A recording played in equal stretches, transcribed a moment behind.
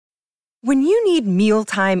When you need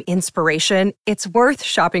mealtime inspiration, it's worth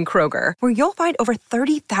shopping Kroger, where you'll find over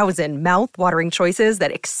 30,000 mouth-watering choices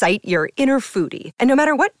that excite your inner foodie. And no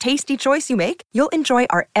matter what tasty choice you make, you'll enjoy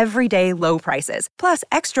our everyday low prices, plus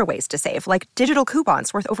extra ways to save, like digital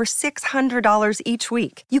coupons worth over $600 each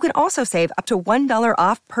week. You can also save up to $1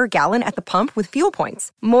 off per gallon at the pump with fuel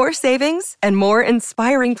points. More savings and more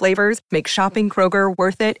inspiring flavors make shopping Kroger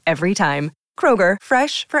worth it every time. Kroger,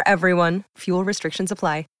 fresh for everyone. Fuel restrictions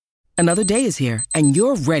apply. Another day is here, and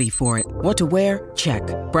you're ready for it. What to wear? Check.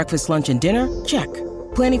 Breakfast, lunch, and dinner? Check.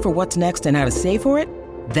 Planning for what's next and how to save for it?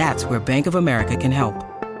 That's where Bank of America can help.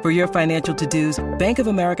 For your financial to-dos, Bank of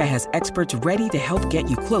America has experts ready to help get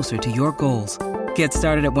you closer to your goals. Get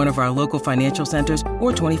started at one of our local financial centers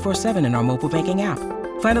or 24/7 in our mobile banking app.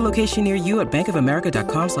 Find a location near you at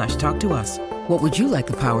bankofamerica.com/talktous. What would you like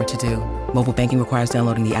the power to do? Mobile banking requires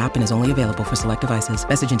downloading the app and is only available for select devices.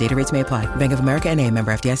 Message and data rates may apply. Bank of America N.A.,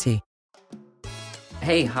 member FDIC.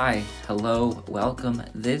 Hey, hi, hello, welcome.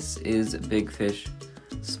 This is Big Fish,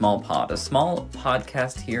 Small Pod, a small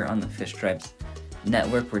podcast here on the Fish Stripes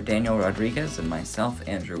Network where Daniel Rodriguez and myself,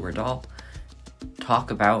 Andrew Werdal, talk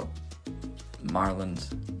about Marlins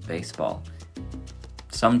baseball.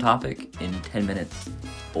 Some topic in 10 minutes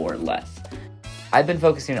or less. I've been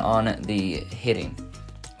focusing on the hitting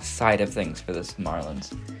side of things for this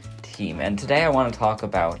Marlins team, and today I want to talk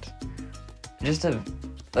about just a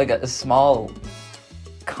small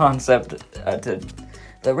concept that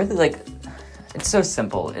really, it's so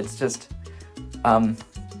simple. It's just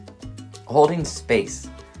holding space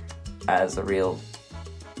as a real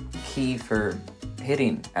key for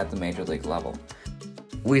hitting at the major league level.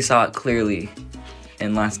 We saw it clearly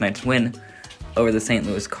in last night's win over the St.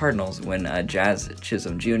 Louis Cardinals when Jazz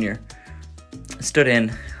Chisholm Jr. stood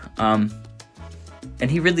in, and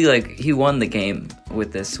he really, he won the game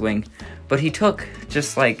with this swing, but he took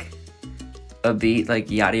just, a beat,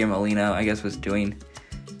 Yadier Molina, I guess, was doing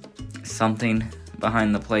something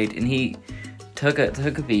behind the plate, and he took a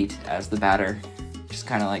beat as the batter just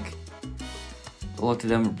kind of, looked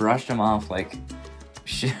at him, brushed him off,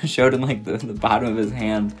 showed him, the bottom of his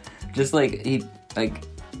hand, just, he,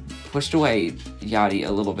 pushed away Yadi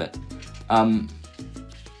a little bit.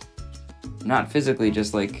 Not physically,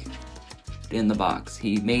 just, in the box.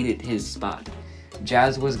 He made it his spot.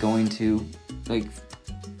 Jazz was going to,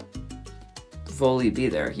 fully be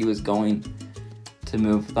there. He was going to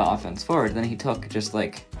move the offense forward. Then he took just,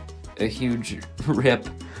 a huge rip,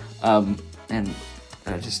 and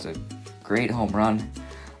just a great home run.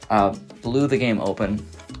 Blew the game open.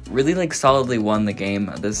 Really, solidly won the game.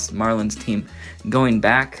 This Marlins team, going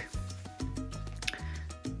back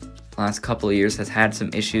last couple of years, has had some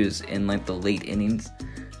issues in the late innings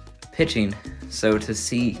pitching, so to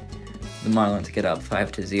see the Marlins get up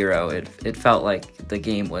 5-0, it felt like the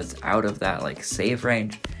game was out of that save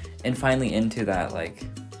range and finally into that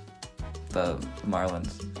the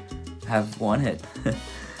Marlins have won it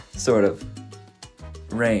sort of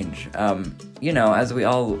range. As we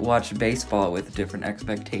all watch baseball with different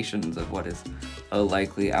expectations of what is a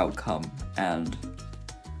likely outcome and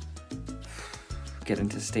get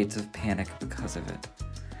into states of panic because of it.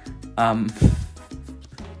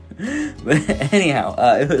 But anyhow,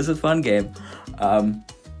 it was a fun game.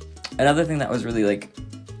 Another thing that was really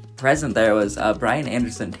present there was Brian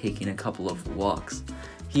Anderson taking a couple of walks.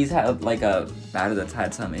 He's had a batter that's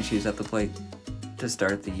had some issues at the plate to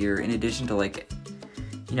start the year, in addition to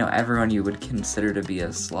everyone you would consider to be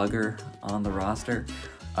a slugger on the roster.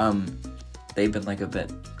 They've been a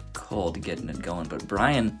bit cold getting it going, but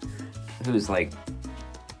Brian, who's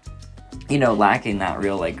lacking that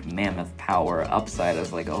real mammoth power upside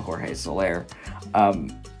as a Jorge Soler,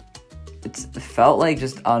 it felt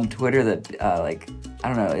just on Twitter that I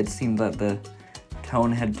don't know, it seemed that the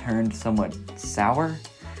tone had turned somewhat sour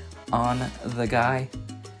on the guy,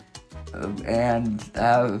 and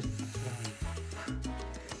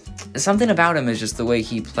something about him is just the way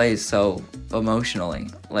he plays so emotionally.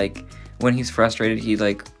 When he's frustrated, he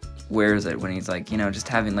wears it. When he's just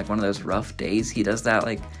having one of those rough days, he does that.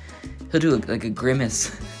 He'll do a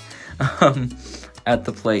grimace at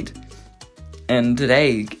the plate. And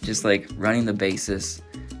today, just running the bases,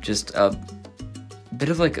 just a bit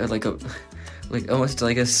of almost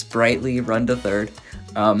a sprightly run to third,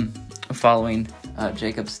 following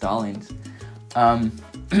Jacob Stallings.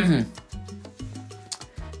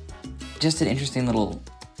 Just an interesting little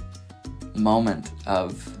moment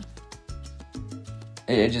of.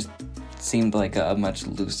 It just seemed like a much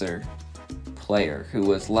looser player who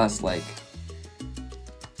was less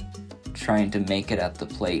trying to make it at the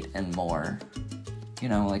plate and more,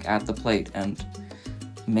 at the plate and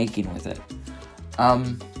making with it.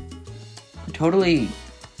 totally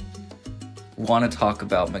want to talk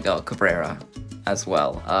about Miguel Cabrera as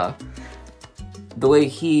well. The way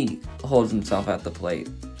he holds himself at the plate,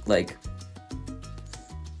 like,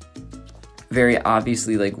 very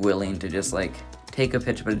obviously, like, willing to just, like, take a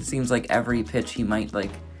pitch, but it seems like every pitch he might,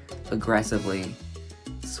 like, aggressively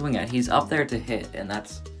swing at. He's up there to hit, and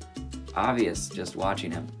that's obvious just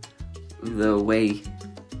watching him. The way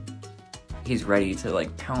he's ready to,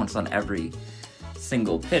 like, pounce on every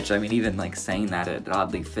single pitch. I mean, even, like, saying that, it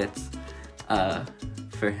oddly fits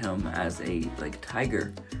for him as a, like,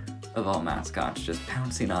 tiger of all mascots, just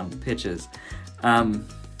pouncing on pitches.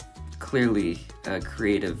 Clearly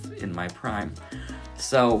creative in my prime.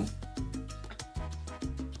 So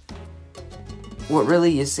what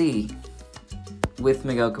really you see with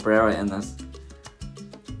Miguel Cabrera in this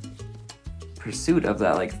pursuit of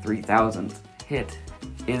that, like, 3,000th hit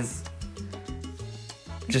is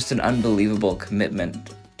just an unbelievable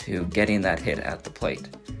commitment to getting that hit at the plate.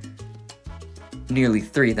 Nearly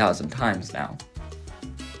 3,000 times now.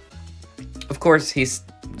 Of course, he's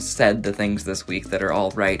said the things this week that are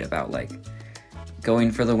all right about, like,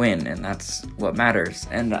 going for the win, and that's what matters.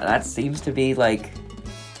 And that seems to be, like,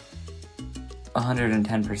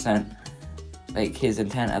 110%, like, his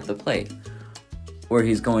intent at the plate, where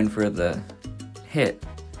he's going for the hit,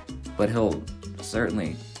 but he'll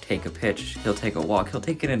certainly take a pitch, he'll take a walk, he'll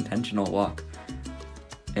take an intentional walk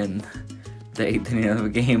in the 8th inning of a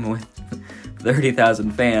game with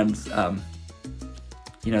 30,000 fans,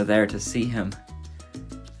 there to see him.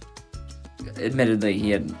 Admittedly, he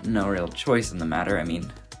had no real choice in the matter. I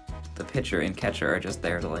mean, the pitcher and catcher are just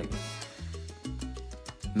there to, like,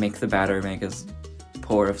 make the batter make as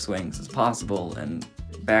poor of swings as possible and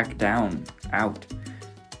back down, out.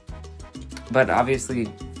 But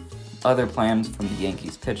obviously, other plans from the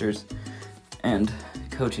Yankees pitchers and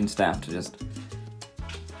coaching staff to just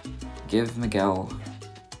give Miguel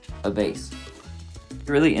a base.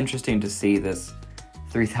 Really interesting to see this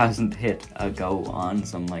 3,000th hit go on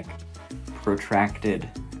some, like, protracted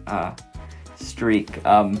streak,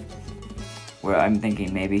 where I'm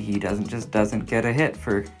thinking maybe he doesn't get a hit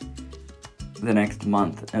for the next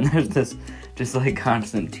month, and there's this just, like,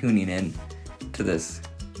 constant tuning in to this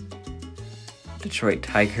Detroit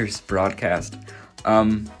Tigers broadcast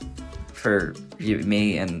for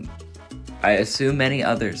me and I assume many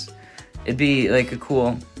others. It'd be, like, a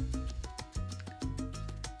cool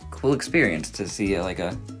experience to see, like,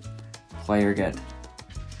 a player get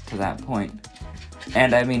to that point.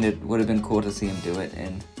 And I mean, it would have been cool to see him do it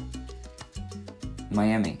in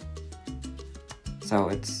Miami. So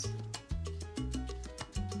it's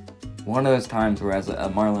one of those times where, as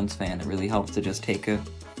a Marlins fan, it really helps to just take a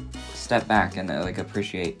step back and, like,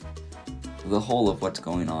 appreciate the whole of what's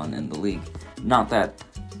going on in the league. Not that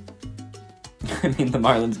I mean, the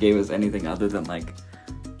Marlins gave us anything other than, like,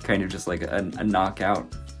 kind of just, like, a knockout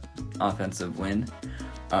offensive win.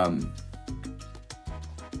 But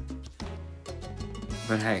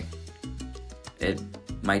hey, it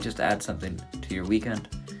might just add something to your weekend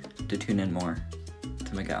to tune in more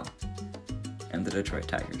to Miguel and the Detroit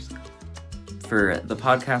Tigers. For the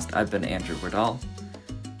podcast, I've been Andrew Wardall,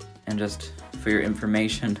 and just for your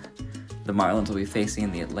information, the Marlins will be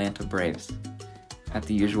facing the Atlanta Braves at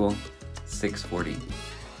the usual 6:40.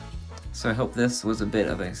 So I hope this was a bit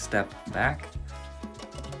of a step back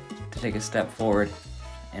to take a step forward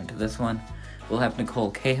into this one. We'll have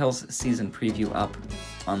Nicole Cahill's season preview up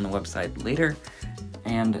on the website later,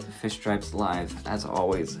 and Fish Stripes live, as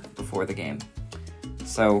always, before the game.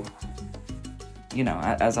 So,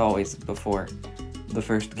 as always, before the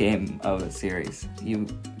first game of a series, you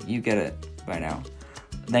get it by now.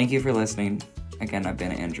 Thank you for listening. Again, I've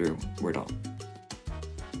been Andrew Wardall.